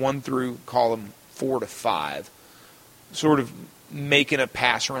innings 1 through, call them 4 to 5, sort of making a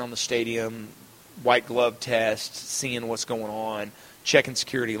pass around the stadium, white glove test, seeing what's going on, checking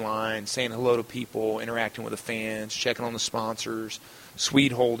security lines, saying hello to people, interacting with the fans, checking on the sponsors,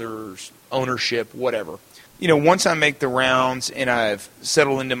 suite holders, ownership, whatever. Once I make the rounds and I've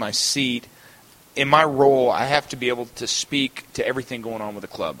settled into my seat, in my role, I have to be able to speak to everything going on with the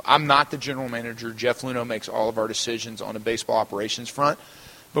club. I'm not the general manager. Jeff Luno makes all of our decisions on the baseball operations front.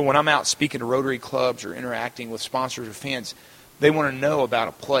 But when I'm out speaking to Rotary clubs or interacting with sponsors or fans, they want to know about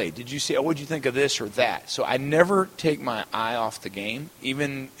a play. Did you see, what did you think of this or that? So I never take my eye off the game.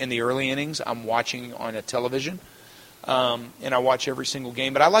 Even in the early innings, I'm watching on a television, and I watch every single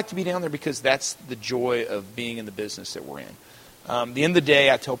game. But I like to be down there because that's the joy of being in the business that we're in. At the end of the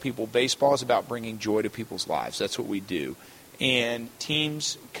day, I tell people baseball is about bringing joy to people's lives. That's what we do. And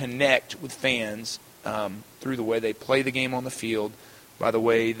teams connect with fans through the way they play the game on the field, by the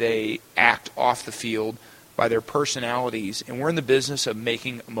way they act off the field, by their personalities, and we're in the business of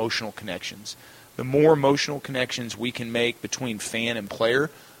making emotional connections. The more emotional connections we can make between fan and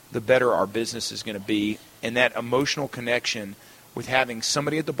player, the better our business is going to be. And that emotional connection with having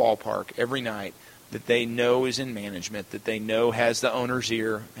somebody at the ballpark every night that they know is in management, that they know has the owner's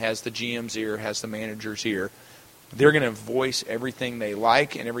ear, has the GM's ear, has the manager's ear, they're going to voice everything they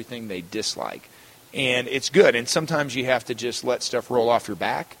like and everything they dislike. And it's good. And sometimes you have to just let stuff roll off your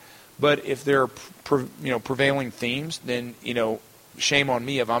back. But if there are prevailing themes, then shame on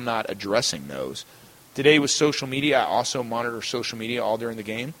me if I'm not addressing those. Today with social media, I also monitor social media all during the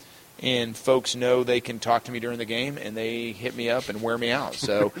game, and folks know they can talk to me during the game, and they hit me up and wear me out.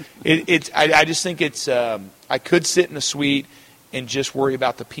 So I just think it's I could sit in a suite and just worry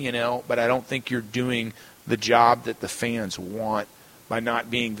about the P&L, but I don't think you're doing the job that the fans want by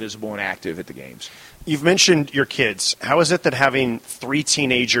not being visible and active at the games. You've mentioned your kids. How is it that having 3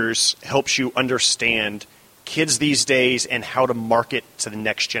 teenagers helps you understand kids these days and how to market to the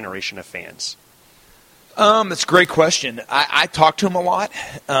next generation of fans? That's a great question. I talk to them a lot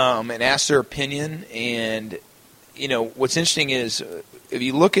and ask their opinion. And, what's interesting is if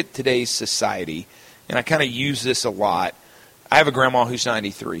you look at today's society, and I kind of use this a lot, I have a grandma who's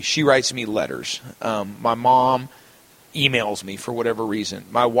 93. She writes me letters. My mom emails me for whatever reason.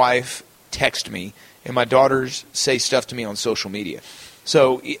 My wife texts me, and my daughters say stuff to me on social media.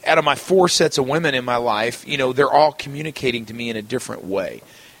 So out of my 4 sets of women in my life, they're all communicating to me in a different way.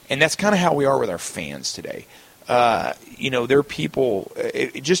 And that's kind of how we are with our fans today. They're people,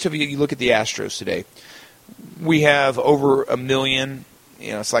 just if you look at the Astros today, we have over 1 million,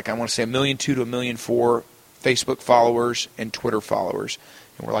 it's like I want to say 1.2 million to 1.4 million Facebook followers and Twitter followers.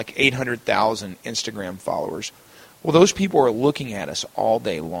 And we're like 800,000 Instagram followers. Well, those people are looking at us all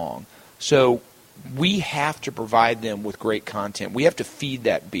day long. So we have to provide them with great content. We have to feed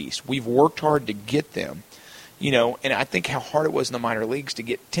that beast. We've worked hard to get them, and I think how hard it was in the minor leagues to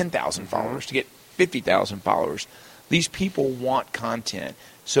get 10,000 followers, to get 50,000 followers. These people want content.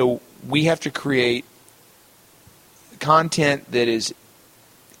 So we have to create content that is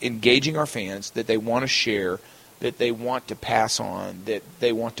engaging our fans, that they want to share, that they want to pass on, that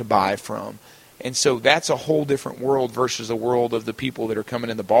they want to buy from. And so that's a whole different world versus the world of the people that are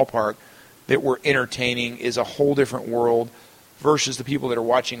coming in the ballpark that we're entertaining is a whole different world versus the people that are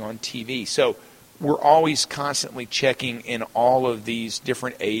watching on TV. So we're always constantly checking in all of these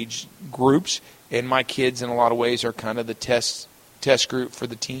different age groups, and my kids in a lot of ways are kind of the test group for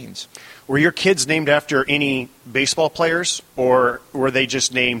the teens. Were your kids named after any baseball players, or were they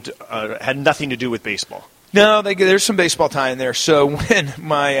just named, had nothing to do with baseball? No, there's some baseball tie in there. So when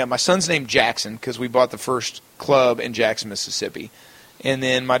my son's named Jackson because we bought the first club in Jackson, Mississippi, and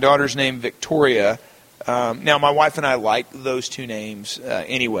then my daughter's named Victoria. Now my wife and I like those 2 names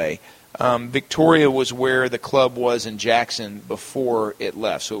anyway. Victoria was where the club was in Jackson before it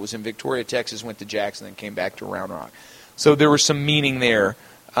left. So it was in Victoria, Texas, went to Jackson, and came back to Round Rock. So there was some meaning there.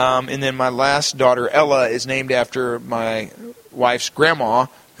 And then my last daughter, Ella, is named after my wife's grandma,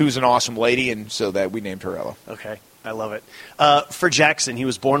 who's an awesome lady, and so that we named her Ella. Okay, I love it. For Jackson, he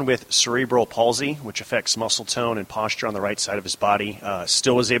was born with cerebral palsy, which affects muscle tone and posture on the right side of his body.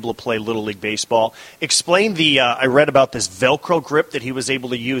 Still was able to play Little League Baseball. Explain I read about this Velcro grip that he was able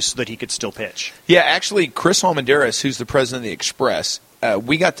to use so that he could still pitch. Yeah, actually, Chris Almendarez, who's the president of the Express,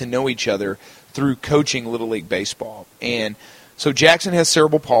 we got to know each other through coaching Little League Baseball. And so Jackson has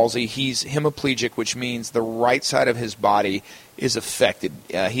cerebral palsy. He's hemiplegic, which means the right side of his body is affected.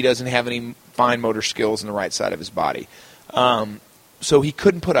 He doesn't have any fine motor skills in the right side of his body. So he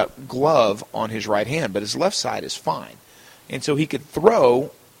couldn't put a glove on his right hand, but his left side is fine. And so he could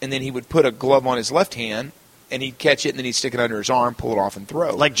throw, and then he would put a glove on his left hand, and he'd catch it, and then he'd stick it under his arm, pull it off, and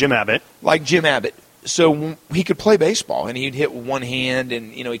throw. Like Jim Abbott. Like Jim Abbott. So he could play baseball, and he'd hit with one hand,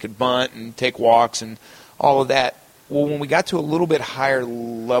 and he could bunt and take walks and all of that. Well, when we got to a little bit higher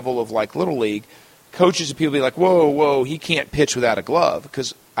level of like Little League, coaches and people be like, whoa, he can't pitch without a glove,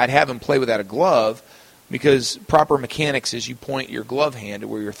 because I'd have him play without a glove, because proper mechanics is you point your glove hand to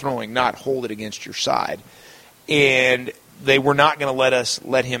where you're throwing, not hold it against your side. And they were not going to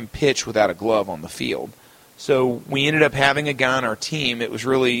let him pitch without a glove on the field. So we ended up having a guy on our team. It was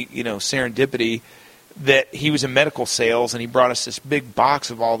really, serendipity that he was in medical sales, and he brought us this big box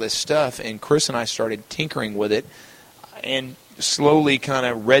of all this stuff, and Chris and I started tinkering with it and slowly kind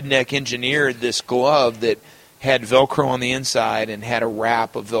of redneck engineered this glove that had Velcro on the inside and had a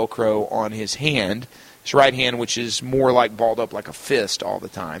wrap of Velcro on his hand, his right hand, which is more like balled up like a fist all the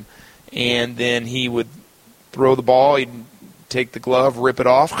time. And then he would throw the ball, he'd take the glove, rip it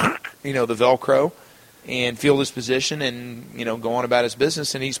off, the Velcro, and field his position and, go on about his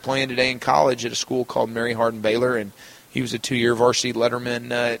business. And he's playing today in college at a school called Mary Hardin Baylor, and he was a 2-year varsity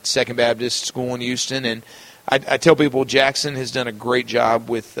letterman at Second Baptist School in Houston. And I tell people Jackson has done a great job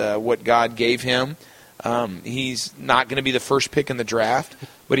with what God gave him. He's not going to be the first pick in the draft,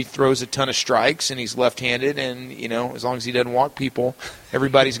 but he throws a ton of strikes, and he's left-handed, and, as long as he doesn't walk people,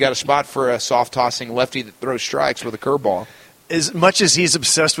 everybody's got a spot for a soft-tossing lefty that throws strikes with a curveball. As much as he's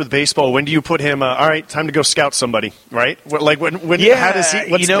obsessed with baseball, when do you put him, all right, time to go scout somebody, right? How does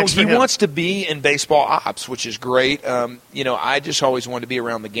he, what's next for him? He wants to be in baseball ops, which is great. I just always wanted to be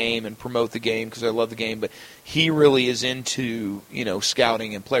around the game and promote the game because I love the game, but he really is into,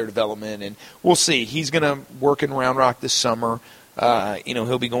 scouting and player development, and we'll see. He's going to work in Round Rock this summer.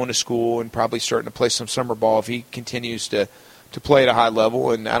 He'll be going to school and probably starting to play some summer ball if he continues to play at a high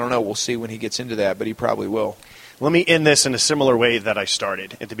level, and I don't know. We'll see when he gets into that, but he probably will. Let me end this in a similar way that I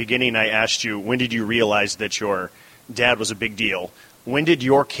started. At the beginning, I asked you, when did you realize that your dad was a big deal? When did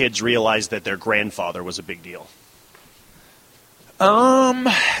your kids realize that their grandfather was a big deal?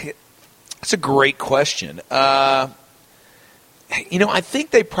 That's a great question. I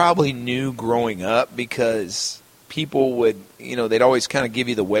think they probably knew growing up because people would, they'd always kind of give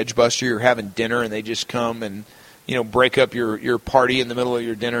you the wedge buster. You're having dinner and they just come and, break up your party in the middle of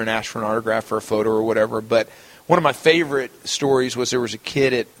your dinner and ask for an autograph or a photo or whatever. But one of my favorite stories was there was a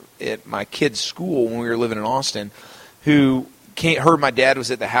kid at my kid's school when we were living in Austin who heard my dad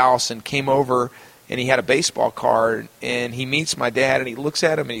was at the house and came over, and he had a baseball card, and he meets my dad, and he looks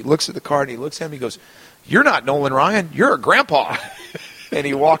at him, and he looks at the card, and he looks at him, and he goes, "You're not Nolan Ryan, you're a grandpa." And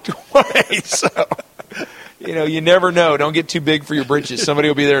he walked away. So, you never know. Don't get too big for your britches. Somebody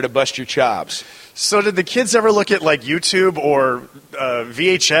will be there to bust your chops. So did the kids ever look at like YouTube or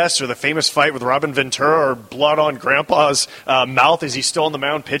VHS or The Famous Fight with Robin Ventura or blood on Grandpa's mouth? Is he still on the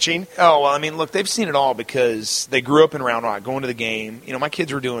mound pitching? Oh, well, look, they've seen it all because they grew up in Round Rock, going to the game. My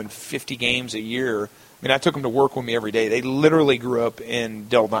kids were doing 50 games a year. I took them to work with me every day. They literally grew up in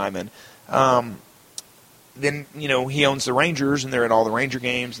Dell Diamond. Then, he owns the Rangers, and they're at all the Ranger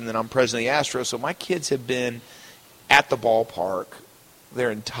games, and then I'm president of the Astros. So my kids have been at the ballpark their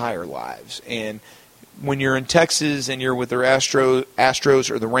entire lives. And when you're in Texas and you're with the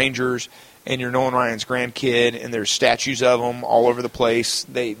Astros or the Rangers and you're Nolan Ryan's grandkid and there's statues of him all over the place,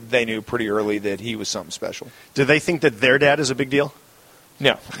 they knew pretty early that he was something special. Do they think that their dad is a big deal?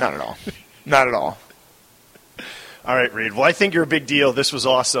 No, not at all. Not at all. All right, Reed. Well, I think you're a big deal. This was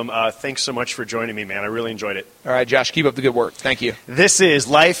awesome. Thanks so much for joining me, man. I really enjoyed it. All right, Josh, keep up the good work. Thank you. This is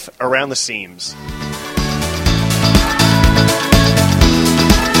Life Around the Seams.